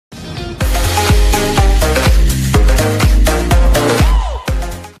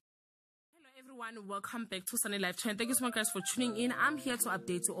everyone, welcome back to Sunny Live Channel. Thank you so much guys for tuning in. I'm here to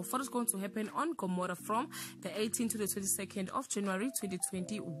update you of what is going to happen on Gomora from the 18th to the 22nd of January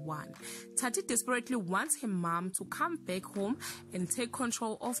 2021. Tati desperately wants her mom to come back home and take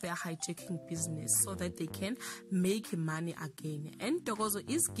control of their hijacking business so that they can make money again. And Togozo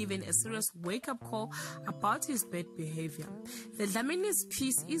is given a serious wake-up call about his bad behavior. The Dlamini's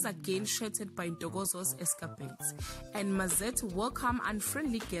peace is again shattered by Togozo's escapades, and Mazet welcome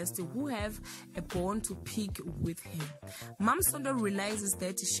unfriendly guests who have a bone to pick with him. Mzansi realizes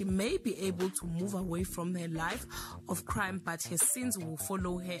that she may be able to move away from her life of crime, but her sins will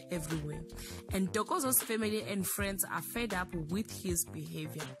follow her everywhere. And Togozo's family and friends are fed up with his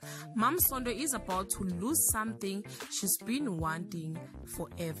behavior. Mzansi is about to lose something she's been wanting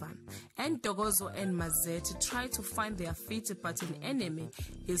forever. And Togozo and Mazet try to find their feet, but an enemy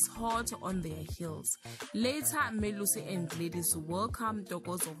is hot on their heels. Later, Melusi and Gladys welcome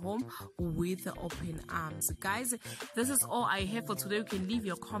Togozo home with open arms. Guys, this is all I have for today. You can leave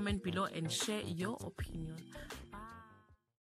your comment below and share your opinion.